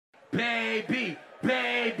baby,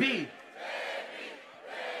 baby.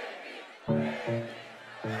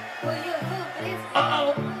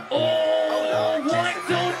 Uh-oh, oh, 1,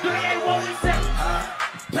 2, 3, and what we say?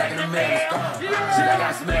 Back in the mail, shit I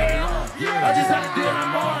got smell. I just had to deal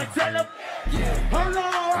them on. Tell them, Hold on,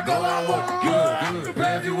 I go out with good.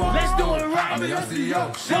 Play if you want, let's do it right. I'm a young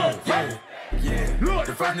CEO, shit, yeah.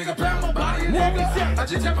 The first nigga play my body, and nigga. I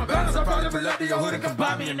just check my balance, I probably pull up to your hood and come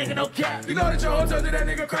buy me a nigga, no cap. You know that your whole told you that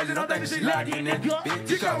nigga crazy, don't think that she like you, nigga. Bitch,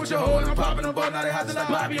 you got with your hole and popping them, but now they hot just like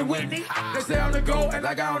Bobby and Whitney. They say I'm the GOAT, and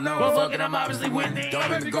like I don't know. But fucking, I'm obviously winning. Don't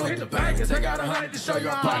make me go hit the bank, cause I got 100 to show you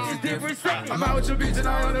I'm pockets different. I'm out with your bitch and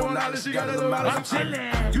I only want knowledge, she got a little mileage. I'm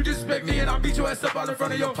chillin'. You disrespect me and I'll beat your ass up all in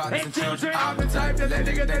front of your pockets and children. I'm the type that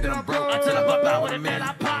nigga that I'm broke. Until I pop out with a man,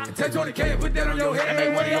 I pop. Take 20K and put that on your head. And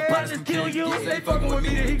make one of your partners kill you. Stay fucking with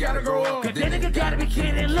me, then he gotta grow up. Cause that nigga gotta be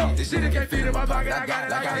kidding, look. This shit that can't fit in my pocket, I got it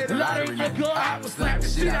like I hit the lottery. I will slap the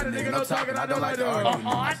shit out of nigga, no talking, I don't like to argue.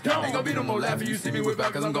 I don't. Ain't gonna be no more laughing, you see me whip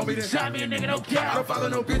out, cause I'm gonna be the Shot me a nigga, no I cap. don't follow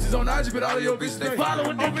no bitches on IG, but all of your bitches, they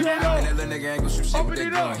Following the And that little nigga ain't gon' shoot shit with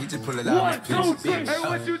that gun, he just pull it out of his 1, 2, piece. 3. Hey,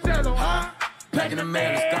 what you tell him, huh? Packing the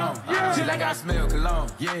man, it's gone. Shit like I smell cologne.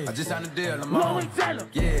 I just signed a deal, I'm What on. we tell him?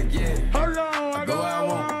 Yeah. Hold on, I go where I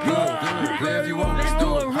want, good. Play if you want, let's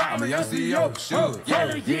do it. I'm a young CEO, sure,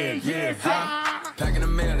 Yeah. Packing the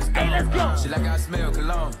mail, let's go. Hey, let's go. Shit like I smell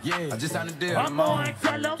cologne. I just signed a deal, I'm on,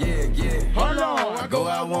 tell him. Yeah. Hold on. I go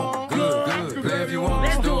where I want, good. Play if you want,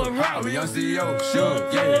 let's do it. I'm a young CEO, sure,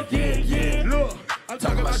 Yeah. look. I'm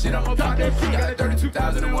talking about shit, I'm pop that shit. Got that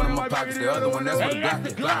 32,000 in one of my pockets, the other one that's for the Hey, that's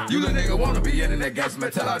the block. Glock. You little nigga wanna be in that gangsta,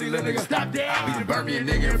 man. Tell all these little niggas Stop that. Beat and burn me a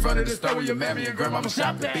nigga in front of the store with your mammy and grandmama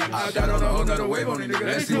shop that. I got on a whole nother wave on these niggas.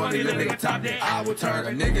 Let's see one of these little niggas top that. I will turn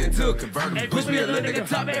a nigga into a convertible. Push me a little nigga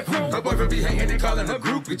top that fruit. Her boyfriend be hating and calling her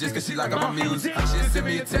groupie just cause she like my music. She send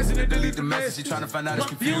me a text and then delete the message. She tryna find out it's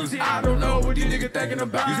confusing. I don't know what these niggas thinking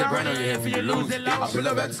about. Use that brand on your head for your lose. I pull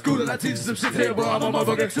up after school and I teach you some shit. Hey, boy, I'm a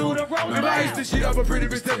motherfucking tutor. Remember I used to shit up a pretty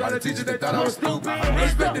bitch. Tell all the teachers they thought I was stupid.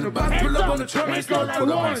 Respecting the boss, pull up on the truck and start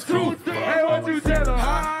pull up on the truth. Hey, what you tell him,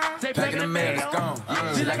 huh? Packing the mail, it's gone.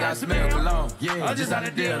 Shit like I smell cologne. I just had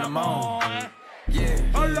a deal, I'm on.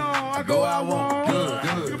 Hold on, I Go where I want,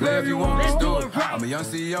 good. Play if you want, let's do it. I'm a young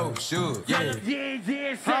CEO, sure,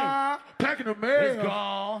 Say. packing the It's mail.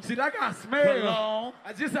 gone. See, like I Come smell. on.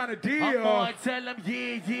 I just had a I'm deal. on, tell him,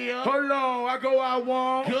 yeah. Hold on, I go where I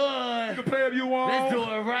want. You Good. can play if you want. Let's do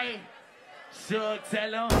it right. Should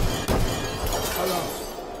tell him. Hold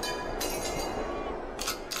on.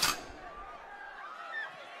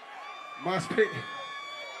 Mosh pit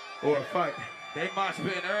or a fight. They mosh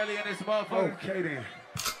pitting early in this motherfucker. Okay then.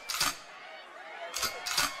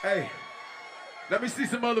 Hey, let me see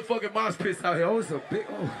some motherfucking mosh pits out here. Oh, it's a big.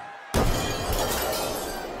 Oh.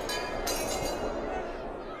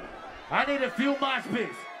 I need a few mosh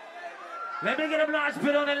pits. Let me get a mosh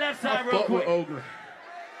pit on the left side I real fuck with quick. Oakland.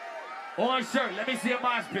 Orange shirt. Let me see a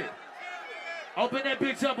mosh pit. Open that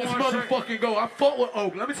bitch up, This orange shirt. motherfucking go. I fought with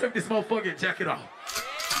Oakland. Let me take this motherfucking jacket off.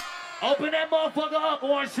 Open that motherfucker up,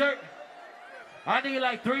 orange shirt. I need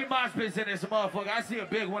like 3 mosh pits in this motherfucker. I see a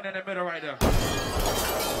big one in the middle right there.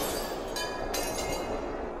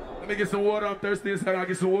 Let me get some water. I'm thirsty as hell. I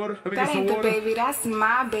get some water. Let me That get some ain't the water. baby, that's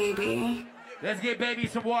my baby. Let's get baby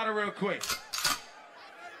some water real quick.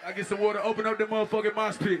 I get some water. Open up the motherfucking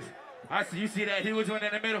mosh pits. I see, you see that huge one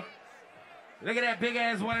in the middle? Look at that big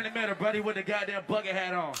ass one in the middle, buddy, with the goddamn bucket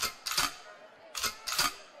hat on.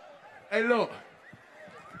 Hey, look.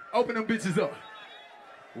 Open them bitches up.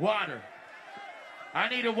 Water. I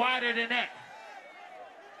need it wider than that.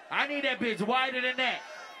 I need that bitch wider than that.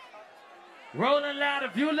 Rolling loud.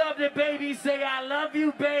 If you love the baby, say I love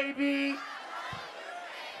you, baby.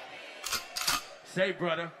 Say,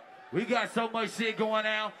 brother, we got so much shit going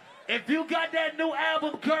on. If you got that new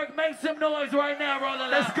album, Kirk, make some noise right now, Rolling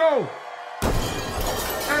loud. Let's go.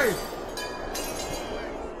 Hey,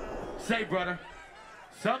 Say, brother,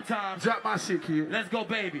 sometimes, drop my shit, kid. let's go,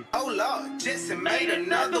 baby. Oh Lord, Jetson made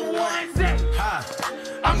another one. Say,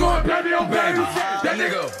 I'm going baby on baby. That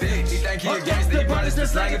nigga big, he think he a gangster, he probably still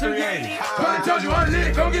slanging 380. Probably told you I'm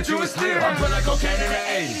lit, go get you a steer. I'm put like cocaine in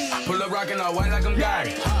the 80s. Pull up rockin' all white like I'm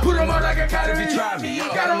Gotti. Put him up like a cat if he try me.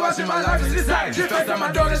 Got him watching my life is inside. Just first time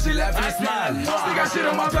my daughter, she laughing and smiling. Still got shit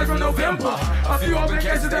on my plate from November. A few open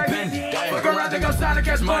cases they pending. Fuck around, think I'm starting to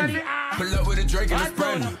catch money. Pull up with a Drake and a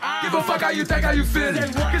Sprinter. Give a fuck how you think, how you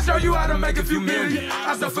feelin'. Can show you how to make a few million.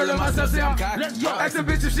 I still feelin' myself, say I'm cocky. Ask a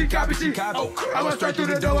bitch if she copy, she copy. I went straight through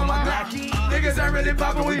the door with my Glock. Niggas ain't really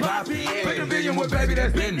poppin', we poppin'. Put the billion with baby,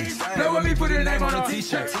 that's business. Play with me, put a name on a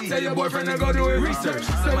t-shirt. Tell your boyfriend to go do his research.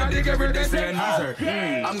 Say my dick every day, say it hurt.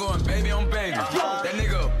 I'm going baby on baby. That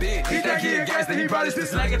nigga big, a gangster, he probably still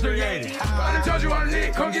slanging 380. Probably told you I'm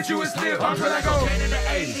lit, come get you a slip. I'm feel like cocaine in the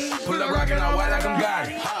 80s. Pull up rockin' all white like I'm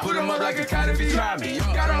Gotti. Put him up like a kite if he try me.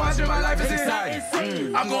 Got him watching my life, it's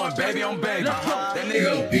exciting. I'm going baby on baby. That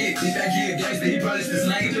nigga a bitch, he think he a gangster, he probably still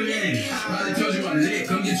slanging 380. Probably told you I'm lit,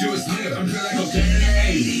 come get you a slip. I'm feel like cocaine in the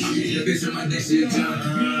 80s. The bitch on my dick, she a junkie.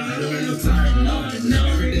 I don't have no time, no.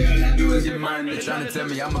 Every day all I do is get money. They tryna tell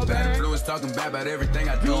me I'm a bad influence, talking bad about everything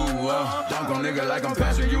I do. Dunk on nigga like I'm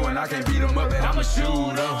Patrick Ewing, I can't beat him up, and I'm a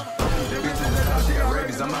shooter. Bitches in the house, she got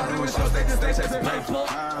rabies. I'm out doing shows, they can stay chasing paper.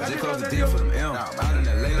 I just closed the deal for them M. Out in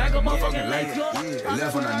LA like a motherfucking lake. They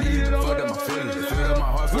left when I needed it, fucked up my feelings. They filled up my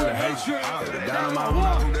heart full of hatred. They down on my own,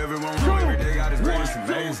 I proved everyone wrong. Every day got his brain, it's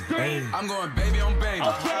amazing. I'm going baby on baby.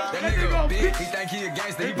 That nigga a bitch, he think he a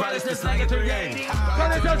gangster, he probably still slanging 380.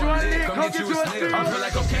 Probably told you I'm lit, come get you a slip. I feel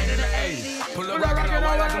like cocaine in the 80s. Pull up rockin' all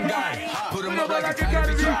white like I'm Gotti. Put him up like a kite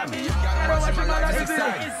if he try me. Got him watching my life, it's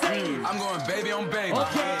exciting. I'm going baby on baby.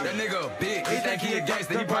 That nigga a bitch, he think he a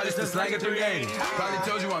gangster, he probably still slanging 380. Probably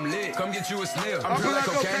told you I'm lit, come get you a slip. I feel like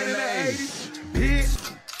cocaine in the 80s.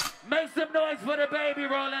 Bitch. Make some noise for the baby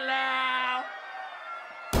rolling loud.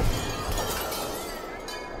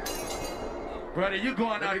 Brother, you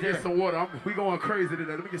going out there. Get some water. We going crazy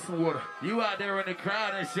today. Let me get some water. You out there in the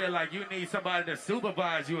crowd and shit like you need somebody to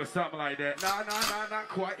supervise you or something like that. Nah, not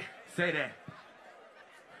quite. Say that.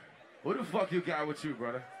 Who the fuck you got with you,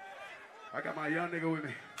 brother? I got my young nigga with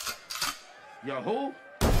me. Yo, who?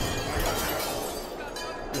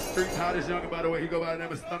 The street's hottest youngin', by the way. He go by the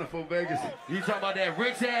name of Stunnerful Vegas. You talking about that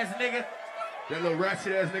rich ass nigga? That little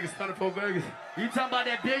ratchet ass nigga, Stunnerful Vegas. You talking about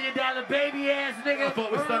that $1 billion baby ass nigga? I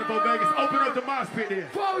fuck with Stunnerful Vegas. Open up the mosh pit there.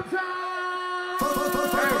 Full time!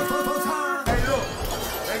 Hey, look.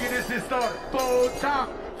 Let's get this shit started. Full time.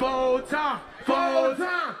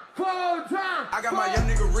 I got my young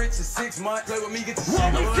nigga rich in 6 months. Play with me, get the shit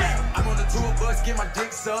on. I'm on the tour bus, get my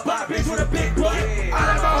dick sucked. My bitch with a big butt. I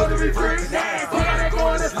like my hoe to be free. Yeah, fuck out that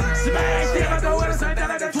going to sleep. I know what it's like, that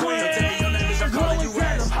like the twin. I'm calling you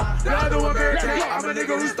ass. The other one very tight. I'm a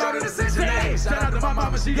nigga who started a Section 8. Shout out to my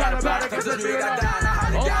mama, she got a body. Cause the tree got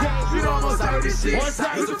down. You know I'm on side of this shit. Who's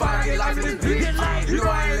the fire, get life in this bitch. You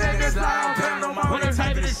know I ain't letting this lie. I'm paying no mama. When I'm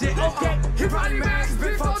typing this shit, okay. He probably mad cause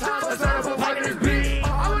bitch 4 times. Let's start up for fucking this bitch.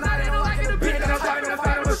 I'm not in like in a bitch. And I'm talking to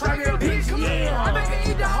fight, I'm striking a bitch. Yeah. I make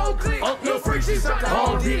her eat the whole clip. Little freak, she suck the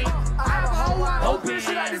whole dick. I have a whole wide open.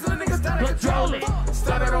 She like these little niggas that control it.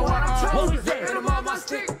 Started on what I'm trolling. And I'm on my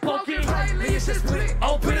stick. Poking. Leave shit split.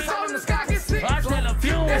 Put it all in the sky, get sick. I tell a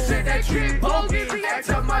few. That shit that kid. Bogey. Act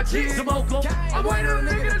up my G. I'm waiting on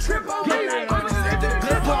a nigga to trip on me. I'm just at the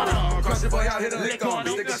clip on him. Crush it, boy, out hit a lick on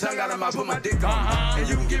me. Stick a tongue out of my, put my dick on. And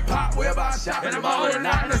you can get popped wherever I shop. And I'm all in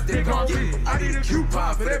out and a stick on me. I need a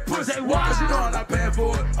coupon for that pussy. Cause you know I'm not paying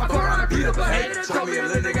for it. I go around and beat up a hater. Show me a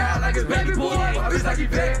little nigga out like his baby boy. My bitch like he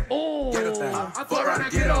bad. Get a thing. I fuck around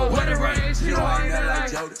and get old when it rains. You know I ain't that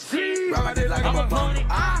like Jody. Ride my dick like I'm a pony.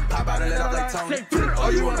 Pop out and let up like Tony. Oh,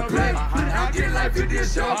 you wanna play? I get like 50 a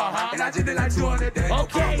show. And I just did like 200 days.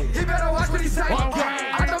 Okay. He better watch what he say.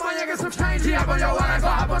 I know my youngest some change. He up on your wine. Go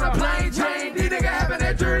hop on a plane train. These niggas having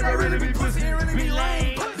that jury. They really be pussy. They really be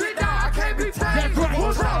lame. Big dog, I can't be tamed.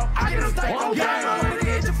 Who's up? I get a steak. Okay. I'm ready to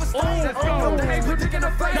get you for staying. Let's go. No, they ain't put dick in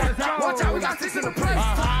the face. Watch out, we got 6 in the place.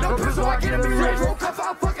 No pistol, I get him in rage. Roll cuff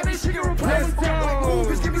out fucking and she get replaced. Like, move,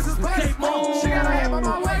 bitch, give me some space. She got her hand on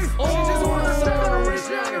my waist. She just wanna step on the wrist.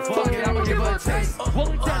 Fuck it, I'ma give her a taste. What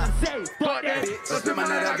we trying to say? Fuck that bitch. So spin my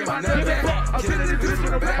nut out, get my nut back. I'm killing this bitch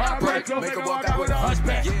with a back. I break, make her walk out with a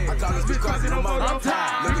hunchback. I call this bitch crossing no more. I'm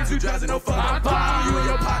tired. Look at you dressing no fuck. I'm tired. You and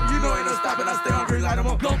your pot, you know ain't no stopping. I stay on green light, I'm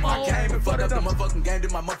on go. I came and fucked up the motherfucking game.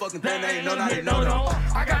 Did my motherfucking thing, they ain't no, not ain't no.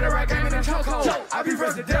 I got the right game in the chokehold. I be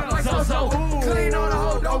fresh to death like so-so. Clean on the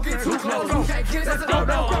hoe, don't get too close. You can't kiss, that's a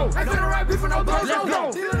no-no. I feel the right beef for no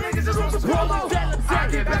bozo. These little niggas just want some promo. I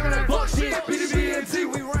get back on that bullshit. BDB and T,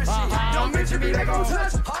 we run shit. Don't mention me, they gon'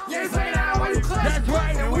 touch. You ain't saying that while you clutch. That's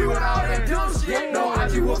right. And we with all that dumb shit. No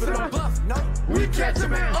IG whooping on buff. No. We catch a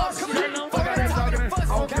man up. Fuck out that talking.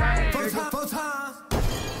 Okay.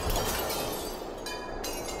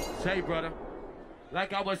 Say, brother,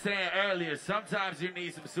 like I was saying earlier, sometimes you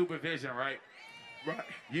need some supervision, right? Right.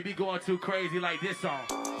 You be going too crazy like this song.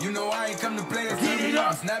 You know I ain't come to play this Get it game.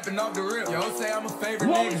 up. I'm snapping off the rip. Yo, say I'm a favorite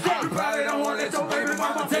What nigga. was that? Probably don't wanna let your baby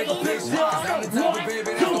mama take a picture. One, Cause I'm the type of baby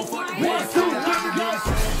that's gon' fuck the one, bitch. two,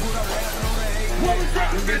 what was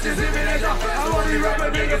that? You bitches in me, that's all. I want these rapper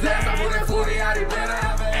niggas ass. I put that 40 out, he better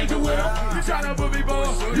have an angel with him. You tryna put me boy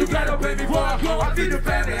go. You gotta pay me before I go. I feed the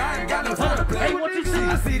family, I ain't got no time to play. Hey, what you see?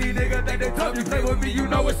 I see these niggas think they tough. You play with me, you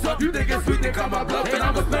know what's up. You think it's sweet, they come my bluff, and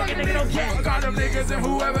I'ma smack a nigga, don't care. Got them niggas and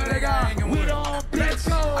whoever they got. We don't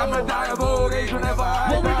bitch. I'ma die of old age whenever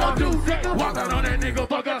I What we gon' do? walk out on that nigga,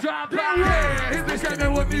 fuck up. Drive by. Yeah, his bitch came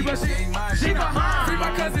in with me, but she ain't mine. She not mine. Free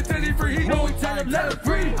my cousin till he free. He know we tell him let her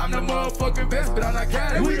free. I'm the motherfucking best, but I'm not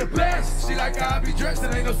catty. We the best. She like how I be dressed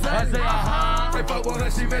and ain't no I sign. say They fuck with her,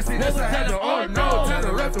 she messy. That's a handle. Oh no, tell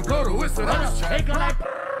the ref to blow the whistle. They go like.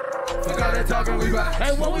 Fuck all that talking, we back.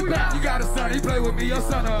 Hey, what we back? You got a son, he play with me, your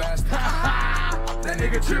son a that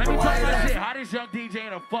nigga Let trippin', me why tell you that? shit. Hottest young DJ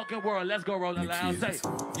in the fucking world. Let's go rolling loud. Say.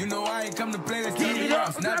 You know I ain't come to play this Get TV it up.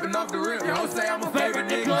 up, snapping off the rip. Yo, say I'm a favorite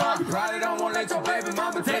nigga. You probably don't wanna let your baby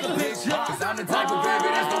mama take a picture. Cause I'm the type of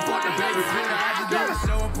baby that's gon' fuck the baby spinner. I just do the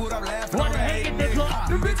show and put up laughing on Wanna the hate hate it, nigga? nigga.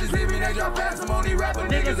 Them bitches leave me, they drop fast. I'm only rapping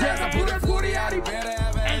niggas ass. I put that 40 out, he better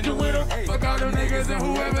have an Angel with him. Fuck all them niggas and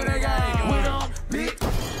whoever they got. With him. Bitch.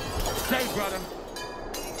 Say, brother.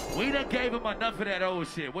 We done gave him enough of that old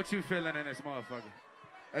shit. What you feeling in this motherfucker?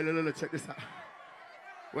 Hey, look, check this out.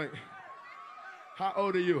 Wait. How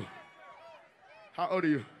old are you? How old are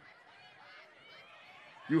you?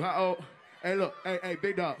 You how old? Hey, look. Hey,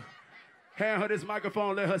 big dog. Hand her this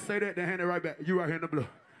microphone. Let her say that. Then hand it right back. You right here in the blue.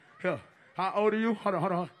 Here. How old are you? Hold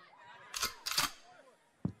on.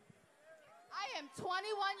 I am 21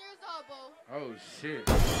 years old, boo. Oh, shit.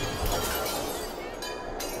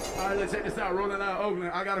 All right, let's check this out. Rolling out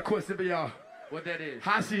Oakland. I got a question for y'all. What that is?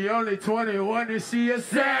 How she only 21 and she a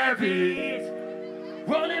savage?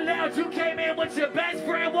 Rolling loud, you came in with your best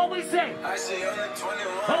friend. What we say? I see only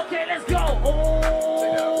 21. Okay, let's go.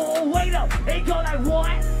 Oh, wait up. It go like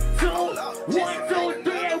 1, 2, 1, 2,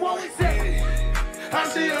 3. And what we say? How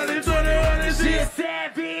she only 21 and She she a a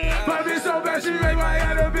savage. My bitch so bad she make my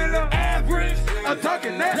head a bit up. Average. I'm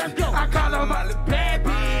talking Let's nasty. go. I call her my little Bad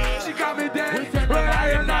bitch. She call me daddy, We tell her but I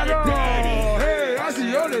am not a daddy. Hey, I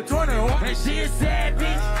see only 21. And she a savage.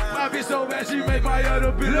 My bitch so bad she make my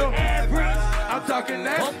other bitch Look look. average. I'm talking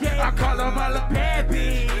nasty. Okay. I call her my little Bad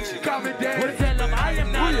bitch. She call me We daddy. tell them I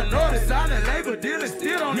am not Who you a know the silent label dealer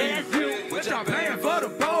still don't Yeah, need that's you. Which I'm paying for the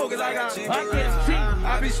bowl, cause I got I get cheap.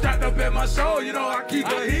 I be strapped up at my show, you know I keep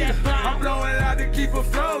I a get heat. that fire. I'm blowing out to keep a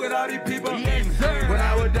flow with all these people. Yes, sir. When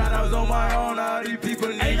I was down, I was on my own, all these people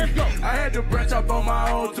leave. Hey, let's go. I had to branch up on my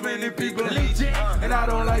own, too many people Legion. and I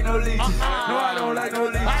don't like no leeches. No, I don't like no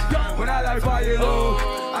leeches. I don't. When I like fire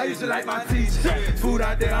low, I used to like my teacher. Food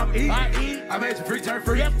out there, I'm eating. I eat. I made you free, turn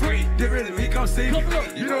free. Yeah, free. Didn't really me, come see me. Come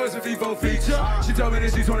look. You know it's a FIFO feature. She told me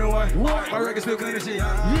that she's 21. What? My record still clean as shit.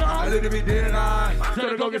 I looked at me dead and I So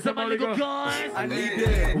to go get some Holy illegal Ghost. guns. I need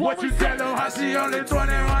that. What you tell her how she only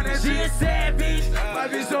 21 and She a savage. my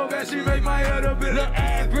bitch so bad she make my head a bit Look up.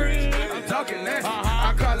 average. I'm talking nasty. Uh-huh.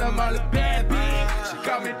 I call her my little Bad bitch. She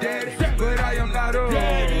call me daddy, but I am not old.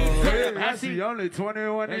 Daddy. Hey, How how she- she only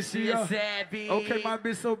 21 And and she she a a savage. Okay, my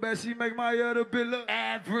bitch so bad she make my head a bit look.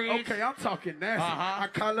 Average. Okay, I'm talking nasty. Uh-huh. I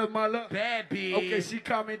call her my love. Bad bitch. Okay, she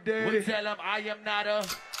call me We daddy. tell them I am not a.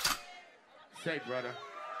 Say, brother.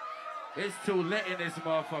 It's too lit in this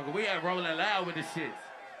motherfucker. We are rolling loud with the shit.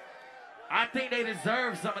 I think they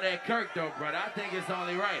deserve some of that Kirk, though, brother. I think it's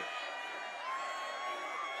only right.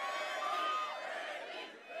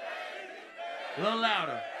 A little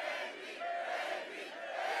louder.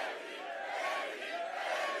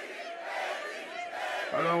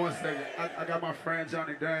 Hold on one second. I got my friend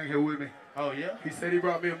Johnny Dang here with me. Oh, yeah? He said he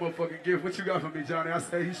brought me a motherfucking gift. What you got for me, Johnny? I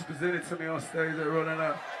said he should present it to me on stage at Rolling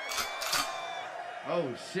Out. Oh,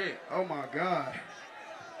 shit. Oh my God.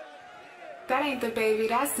 That ain't the baby,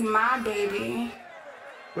 that's my baby.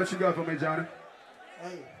 What you got for me, Johnny?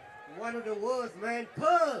 Hey, one of the woods, man.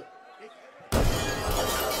 Pug.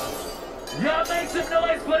 Y'all make some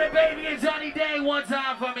noise for the baby and Johnny Dang one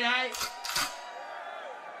time for me, aight?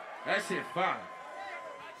 That shit fire.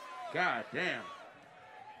 God damn.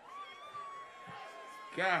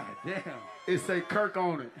 God damn. It say Kirk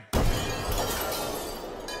on it.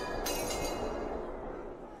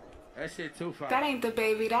 That shit too fire. That ain't the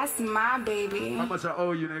baby, that's my baby. How much I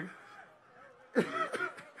owe you, nigga?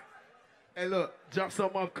 Hey, look, drop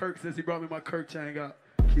something off Kirk since he brought me my Kirk chain out.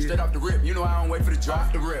 Straight off the rip, you know I don't wait for the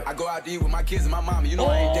drop. The rip. I go out to eat with my kids and my mama. You know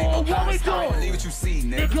I ain't dating no what we guys. doing? Believe what you see,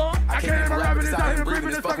 nigga. Nigga, I can't even rap this out here breathing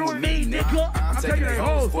this fucking with me, nigga. I'm taking they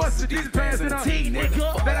hoes, busting these pants in a T,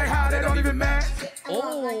 nigga. That ain't how they don't even match.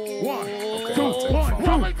 Oh. 1, 2,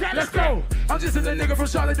 1, 2. Let's go. I'm just a nigga from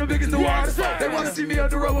Charlotte, the biggest new artist. They wanna see me up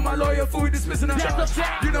the road with my lawyer, fool, we dismissing the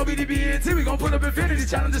charge. You know BDBNT, we gon' pull up Infinity,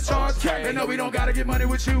 challenge this charge. They know we don't gotta get money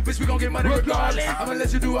with you, bitch, we gon' get money regardless. I'ma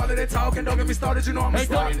let you do all of that talking, don't get me started, you know I'm a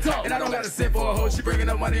star. And I don't gotta sit for a hoe, she bringing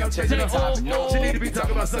up money, I'm changing the topic. She need to be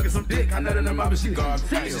talking about sucking some dick, I know that her mama, she garbage.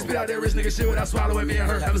 She spit out that rich nigga shit without swallowing, me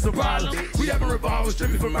and her having some problems. We having revolvers,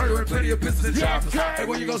 stripping for murder and plenty of pistols and choppers. Hey,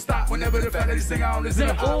 when you gon' stop whenever the fat lady sing out on this in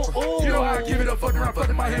the opera? You know how I give it up, fucking around,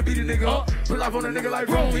 fucking my hand, beat a nigga up. Pull off on a nigga like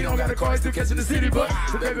Rome, he don't got a car, he's still catching the city, but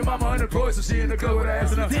the baby mama unemployed, so she in the club with her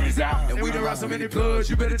ass and her titties out. And we done rock so many plugs,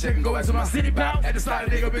 you better check and go after my city bout. At the slide, a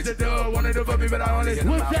nigga bitch a dub, wanted to fuck me, but I only take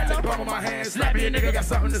the palm of my hand, slap me, a nigga got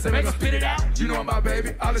something to say, make her spit it out. You know I'm my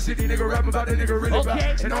baby, all the shit these nigga rapping about, that nigga really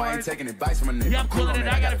about. You know I ain't taking advice from a nigga. Yeah, I'm pulling it,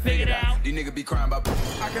 I gotta figure it out. These niggas be crying about.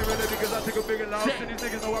 I can't really because I took a bigger loss. And these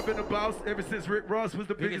niggas know I've been the boss ever since Rick Ross was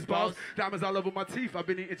the biggest boss. Diamonds all over my teeth. I've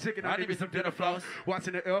been eating chicken. I need me some dinner floss.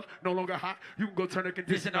 Watching the L, no longer hot. You can go turn the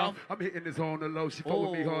condition off. I'm hitting this hoe on the low. She fuck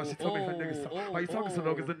with me hard. She told me her niggas talk. Why you talking so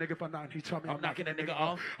low? Cause the nigga if I'm not, he try me. I'm knocking the nigga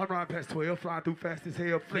off. I'm riding past 12, flying through fast as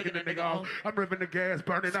hell, flicking the nigga off. I'm ripping the gas,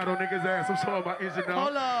 burning out on niggas' ass. I'm showing my engine off.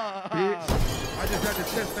 Hold up. Bitch, I just had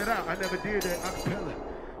to test that out. I never did that acapella.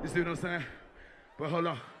 You see what I'm saying? But hold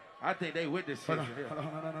on. I think they with this shit. Hold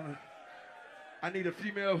on. I need a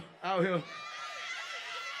female out here.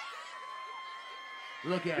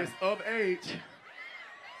 Look at That's of age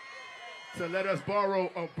to let us borrow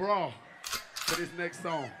a bra for this next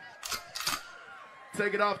song.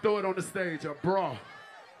 Take it off, throw it on the stage, a bra.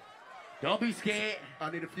 Don't be scared. I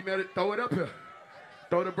need a female to throw it up here.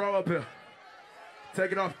 Throw the bra up here.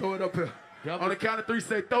 Take it off, throw it up here. On the count of 3,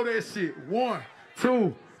 say, throw that shit. 1,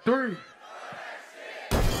 2, 3.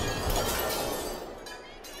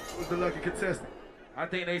 Who's the lucky contestant? I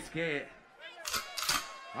think they scared.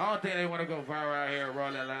 I don't think they want to go viral out here and roll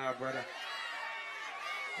that loud, brother.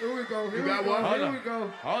 Here we go. You got one? Here we go.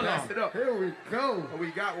 Hold Pass on. it up. Here we go. Oh,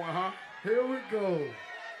 we got one, huh? Here we go.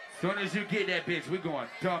 Soon as you get that bitch, we going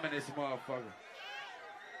dumb in this motherfucker.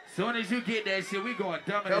 Soon as you get that shit, we going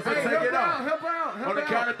dumb in this Help her motherfucker. take it off. Help out. On the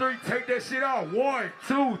count of 3, take that shit off. 1,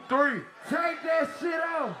 2, 3. Take that shit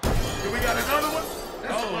off. Do we got another one?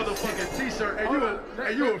 That's a motherfucking t-shirt.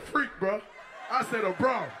 Hey, you a freak, bro. I said a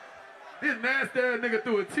bra. This nasty ass nigga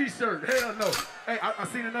threw a t-shirt. Hell no. Hey, I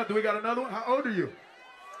seen another. Do we got another one? How old are you?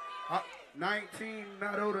 19,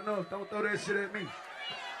 not old enough. Don't throw that shit at me.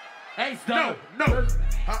 Hey, stop. No.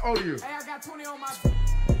 How old are you? Hey, I got 20 on my. You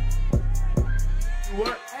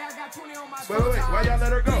what? Hey, I got 20 on my. Wait. Why y'all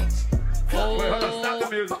let her go? Wait, hold on. Stop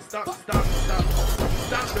the music. Stop the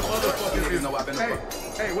motherfucking music.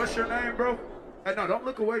 Hey, what's your name, bro? Hey, no, don't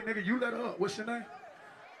look away, nigga. You let her up. What's your name?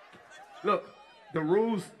 Look, the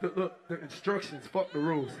rules, the instructions, fuck the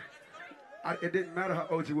rules. It didn't matter how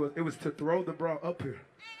old you was. It was to throw the bra up here.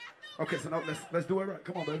 Okay, so now let's do it right.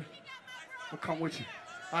 Come on, baby. I'll come with you.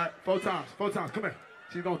 All right, 4 times. Come here.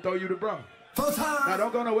 She's gonna throw you the bra. 4 times. Now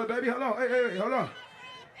don't go nowhere, baby. Hold on. Hey, hold on.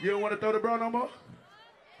 You don't want to throw the bra no more?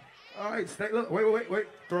 All right, stay. Look, wait.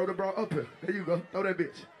 Throw the bra up here. There you go. Throw that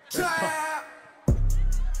bitch.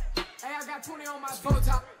 Hey, I got 20 on my 4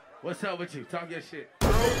 top. What's up with you? Talk your shit.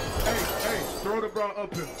 Throw the bra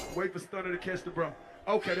up here. Wait for Stunner to catch the bra.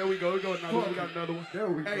 Okay, there we go. We got another one. There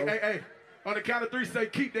we go. Hey. On the count of 3, say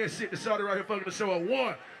keep that shit. The shorty right here fucking the show up.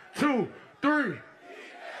 1, 2, 3.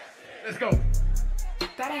 Let's go.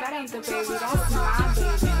 That ain't the baby, that's my baby.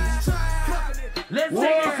 Let's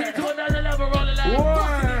take this shit to another level, roll it out. 1.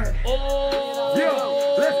 Oh.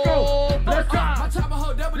 Yo, let's go. My chopper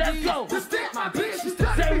hold double Let's D. go. Just stick my bitch. She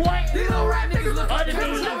stuck Say me. what? These little rat niggas look like Underneath.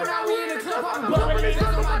 cameras. Know now we in the club. I'm Bubbling. bubbling.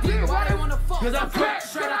 Niggas on my dick. Why they wanna fuck? Cause I'm cracked.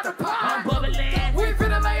 Straight out the pot. I'm bubbling. We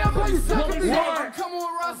finna lay up on you sucking me. What? Come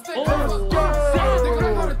on, Rusty. Oh. Nigga, I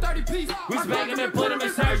go to 30 piece. We spank him and put him in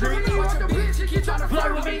surgery. Bitch, you keep trying to Flirt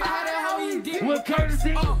flirt with with me. me. I had that hoe eating dick. With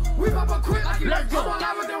courtesy. We pop up quick like you. Let's go. I'm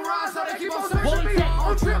alive with them rods, so they keep on What searching we me. say?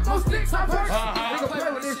 On trip, no sticks, I'm perched. Uh-huh. Nigga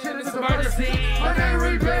play with this shit, it's a Emergency. My name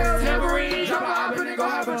Rebel. Tambourine. Drop a hop and they gon'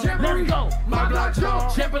 have a Let's jamboree. go. My block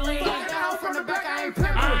jump. Trampoline. Fuck it out from the back, I ain't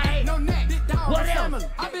Aight. pimpin'. No neck, big dog, What else? salmon.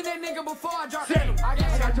 I been that nigga before I dropped Say. him. I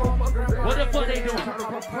got you on my grandma. What the fuck they doing? Let's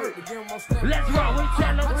roll. We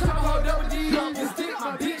tell My them. chopper hold double D. You stick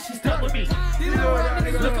my bitch, she Stuck with me. These little rat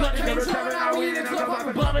niggas Look look up like to me. cameras. Now we in the club,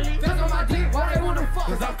 I'm Bubbly. That's on my dick, why they wanna fuck?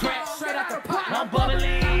 Cause I'm cracked. Straight out the pot. I'm bubbling. We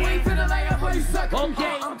ain't finna lay up on you sucker.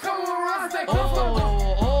 Okay. I'm coming around, stay close.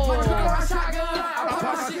 Oh. My trigger on shotgun. I pop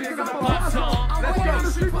my shit cause I'm a Pop song. I'm Let's way go. on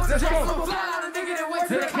the street, Let's go. I'm fly out a nigga that wait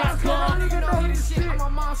Till the cops come. I don't even know he this shit. I'm a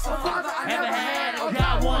monster. Father, I Haven't never had had it,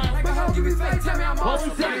 got one. Like my hoe give me fake, tell me I'm What awesome.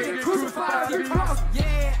 we say? Get crucified, get crossed.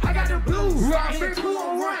 Yeah, I got the blues. Right. I been cool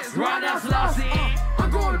on runs. Right now, Slossie. I'm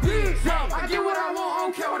going big. I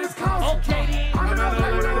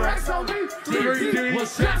everything.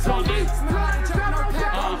 What's that on me?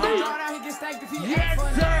 Yes,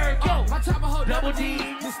 sir. Go. Double D.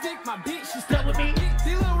 The stick, my bitch, she Step with me.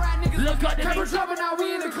 These little rat niggas Look up to never me. trouble, now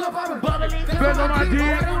we in the club, I'm Bubbly. Bend on my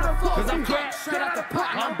dick. Cause I'm cracked. straight out the pot.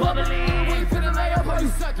 I'm bubbly. We ain't finna lay up on you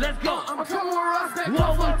suck. Let's go. I'm coming with Ross, back.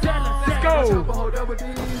 What we tell us? Let's go. Double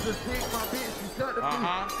D's, a stick, my bitch, she stuck to me.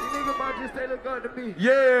 These niggas might just say look up to me.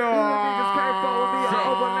 Yeah. Niggas can't fuck with me. I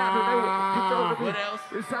overlap and they control me. What else?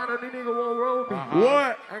 It's time that these niggas won't roll me.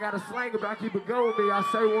 What? I got a slang about keep it going with me. I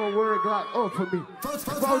say one word, Glock up for me.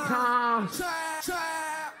 Four times.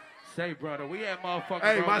 Say, brother, we at motherfucking.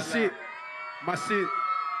 Hey, my shit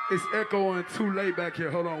is echoing too late back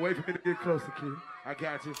here. Hold on, wait for me to get closer, kid. I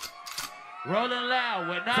got you. Rolling loud.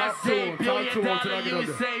 When I Talk to say him, talk billion to him till I dollar, get you up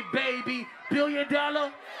there. say baby. $1 billion?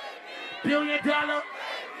 $1 billion?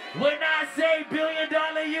 When I say $1 billion,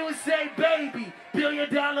 you say baby. $1 billion?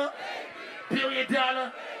 $1 billion?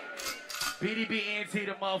 BDBNT,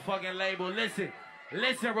 the motherfucking label.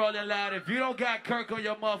 Listen, Rolling Loud. If you don't got Kirk on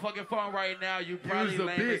your motherfucking phone right now, you probably Use a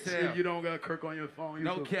lame as bitch hell. if you don't got Kirk on your phone. Use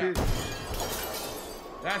No a cap. bitch.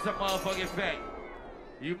 That's a motherfucking fact.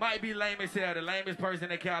 You might be lame as hell, the lamest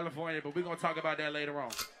person in California, but we're going to talk about that later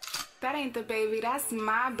on. That ain't the baby, that's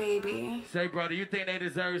my baby. Say, brother, you think they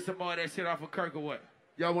deserve some more of that shit off of Kirk or what?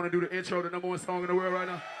 Y'all want to do the intro, the #1 song in the world right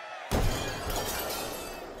now?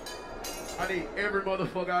 I need every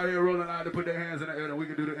motherfucker out here rolling out to put their hands in the air and we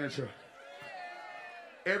can do the intro.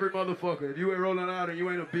 Every motherfucker. If you ain't rolling out and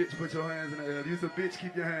you ain't a bitch, put your hands in the air. If you's a bitch,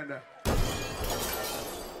 keep your hand out.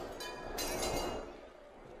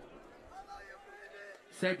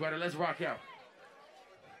 Say, brother, let's rock out.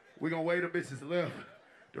 We gonna weigh the bitches left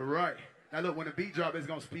to right. Now look, when the beat drop, it's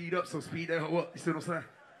gonna speed up, so speed that hoe up. You see what I'm saying?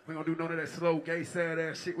 We gonna do none of that slow, gay, sad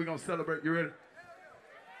ass shit. We gonna celebrate. You ready?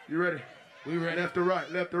 You ready? We ready. Left to right,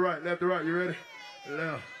 left to right, left to right. You ready?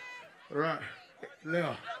 Left, right,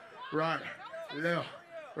 left, right, left,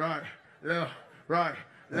 right, left, right.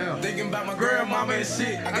 Thinking about my grandmama and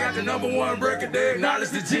shit. I got the #1 record, they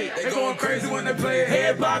acknowledge the jit. They going crazy when they play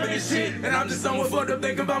head bobbing and shit. And I'm just somewhat fucked up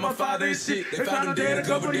thinking about my father and shit. They found him dead a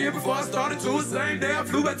couple of years before I started to. The same day I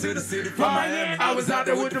flew back to the city from Miami. I was out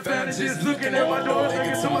there with the family, just looking at my door,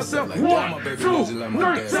 thinking to myself, 1, 2, 3.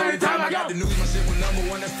 Same time I got the news, my shit was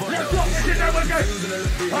 #1. That's fucked up. Shit that was good.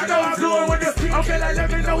 I know I'm fluent with this. Okay, like let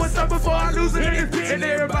me know what's up before I lose it. And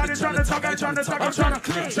everybody trying to talk, I'm trying to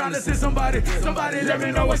see somebody let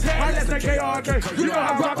me know what's happening. KRK, you know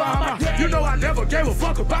I rock behind my. You know I never gave a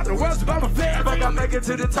fuck about the world, about my fam. If I got make it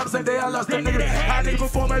to the top, same day I lost that nigga. I didn't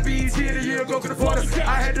perform my BET in a year ago, could afford it.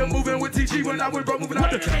 I had to move in with TG when I went broke, moving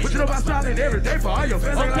out there. But you know I'm smiling every day for all your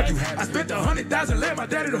fans ain't like you. I spent 100,000, let my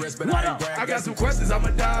daddy know. I got some questions,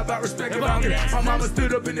 I'ma die about respect if I don't get. My mama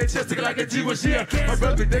stood up in their chest, looking like a G when she here. My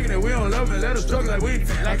brother be thinking that we don't love and let us struggle like we.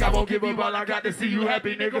 Like I won't give up all I got to see you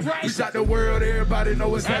happy, nigga. We shot the world, everybody know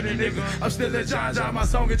what's happening, nigga. I'm still at John, my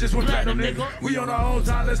song is just went platinum, nigga. We on our own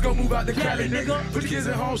time, let's go move out the Cali, nigga. Put the kids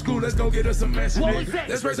in homeschool, let's go get us some mansion, nigga.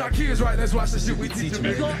 Let's raise our kids right, let's watch the shit we teach them,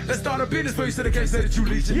 nigga. Let's start a business for you so they can't say that you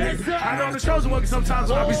leeching, nigga. I know the chosen one sometimes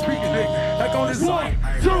when I be speaking, nigga. Like on this 1,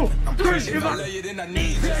 2, 3, if I love you, then I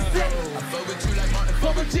need you. I fuck with you like Martin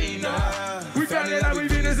Fogatina. We found it like we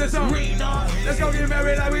Venus and Serena. Let's go get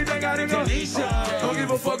married like we think I didn't go. Don't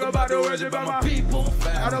give a fuck about the worship about my people.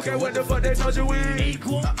 I don't care what the fuck they told you, we ain't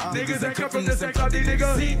equal. Niggas ain't come from the same cloth, these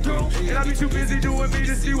niggas see through. And I be too busy doing me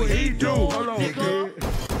to see what he do. Hold on, kid.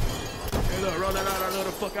 Hey, look, roll that out. I love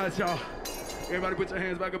the fuck out y'all. Everybody put your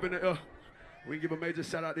hands back up in the air. We can give a major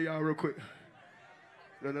shout out to y'all real quick.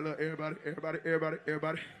 Look,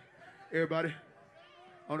 everybody.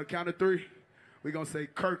 On the count of 3, we gonna say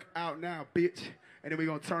Kirk out now, bitch. And then we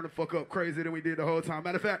gonna turn the fuck up crazier than we did the whole time.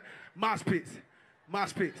 Matter of fact, mosh pits.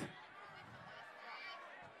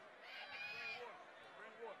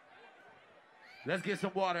 Let's get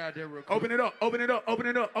some water out there real quick. Open it up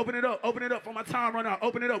for my time run out.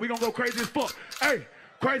 Open it up. We gonna go crazy as fuck. Hey,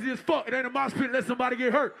 crazy as fuck. It ain't a mosh pit. Let somebody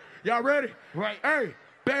get hurt. Y'all ready? Right. Hey,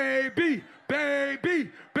 baby.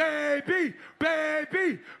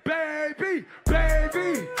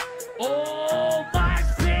 Oh, my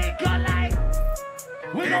spin, go like.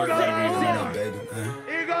 We gon' say this shit up.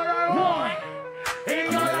 It go like 1.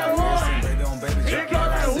 It go like 1. It go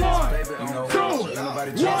like 1,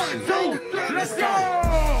 2. Let's go.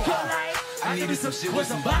 I needed some shit with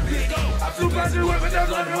some bop in it. I flew past you with that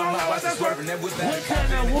blood in my mouth, that's swerving that with that.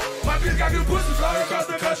 My bitch got good pussy flying across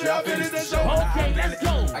the country, I finished that show. Okay, let's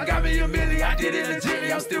go. I got me a million, I did it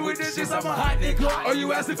legitly, I'm still with this shit, I'm a hot nigga. Are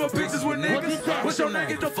you asking for pictures with niggas? What's your name?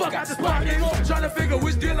 Get the fuck out the spot, nigga. Trying to figure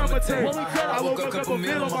which deal I'ma take. I woke up, couple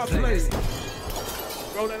meal on my plate.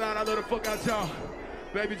 Rolling out, I love the fuck out y'all.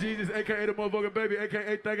 Baby Jesus, a.k.a. the motherfucking baby,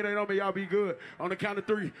 a.k.a. Think It Ain't On Me, y'all be good. On the count of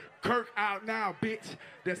 3, Kirk out now, bitch.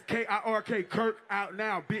 That's K-I-R-K, Kirk out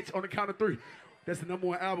now, bitch, on the count of 3. That's the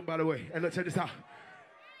 #1 album, by the way. Hey, let's check this out.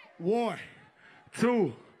 1,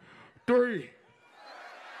 2, 3.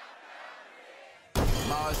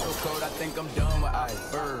 Mars so cold, I think I'm done with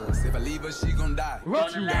icebergs. If I leave her, she gon' die. Roll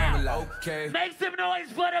it loud. Okay. Make some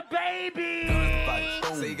noise for the baby.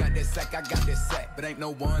 Say you got that sack, I got that sack, but ain't no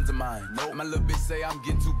ones of mine. Nope. My little bitch say I'm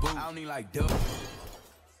getting too booed. I don't need like duck.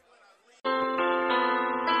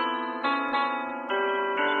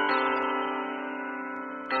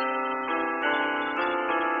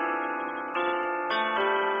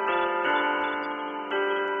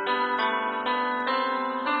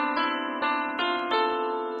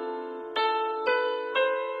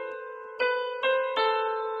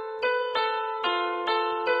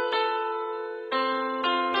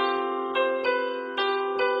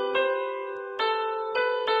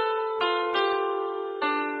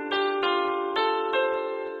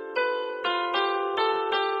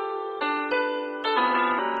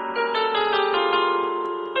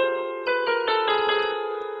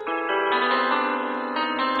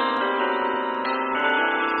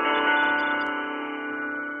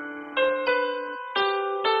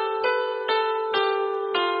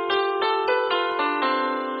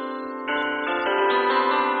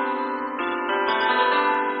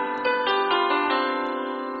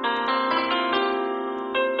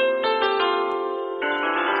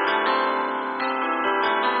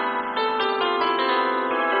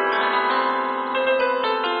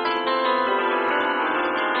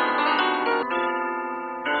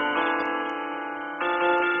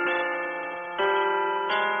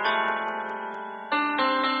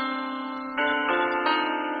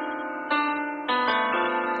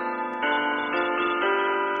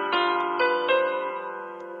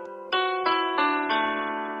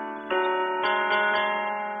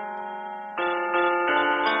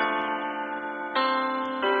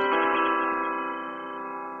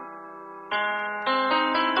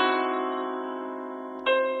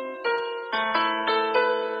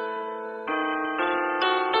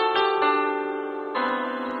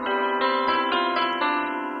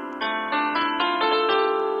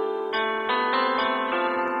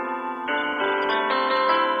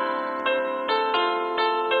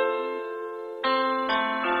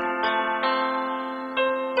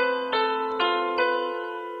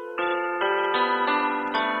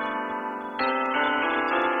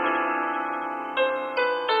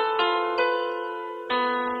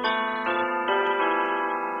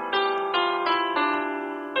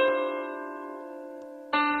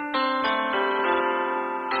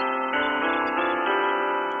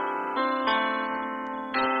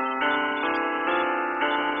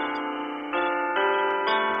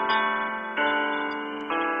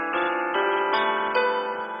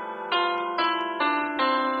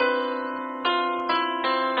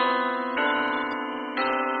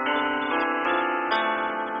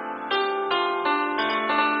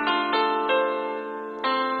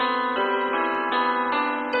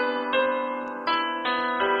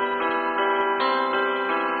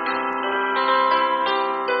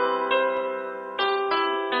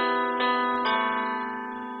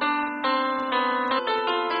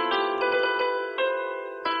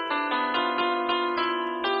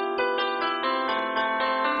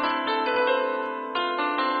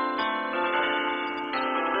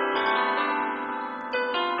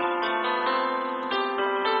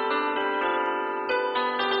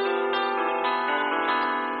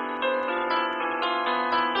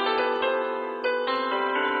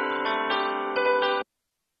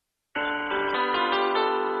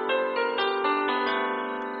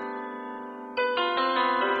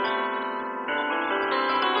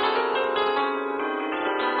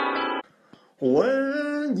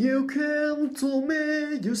 When you came to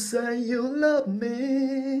me, you say you love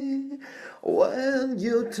me. When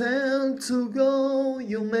you tend to go,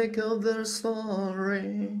 you make up their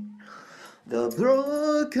story. The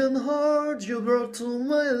broken heart you brought to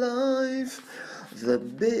my life, the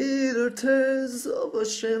bitter taste of a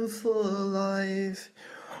shameful life.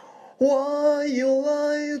 Why you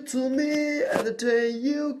lied to me at the day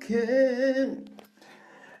you came?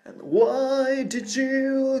 And why did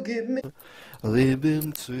you give me? We've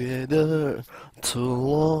been together too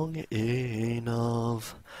long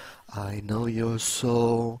enough. I know your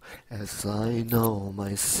soul as I know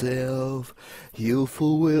myself. You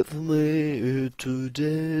fool with me to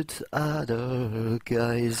date other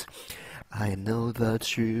guys. I know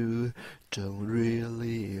that you don't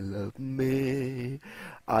really love me.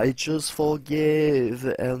 I just forgive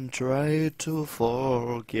and try to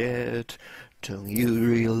forget. Don't you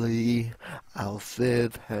really? Our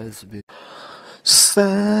faith has been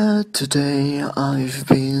sad today. I've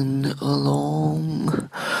been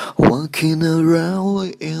alone, walking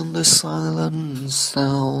around in the silent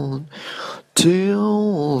sound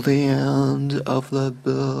till the end of the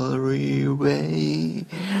blurry way.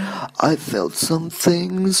 I felt some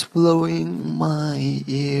things blowing my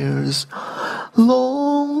ears.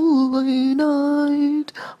 Lonely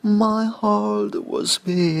night, my heart was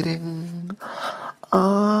beating.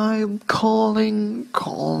 I'm calling,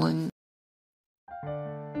 calling.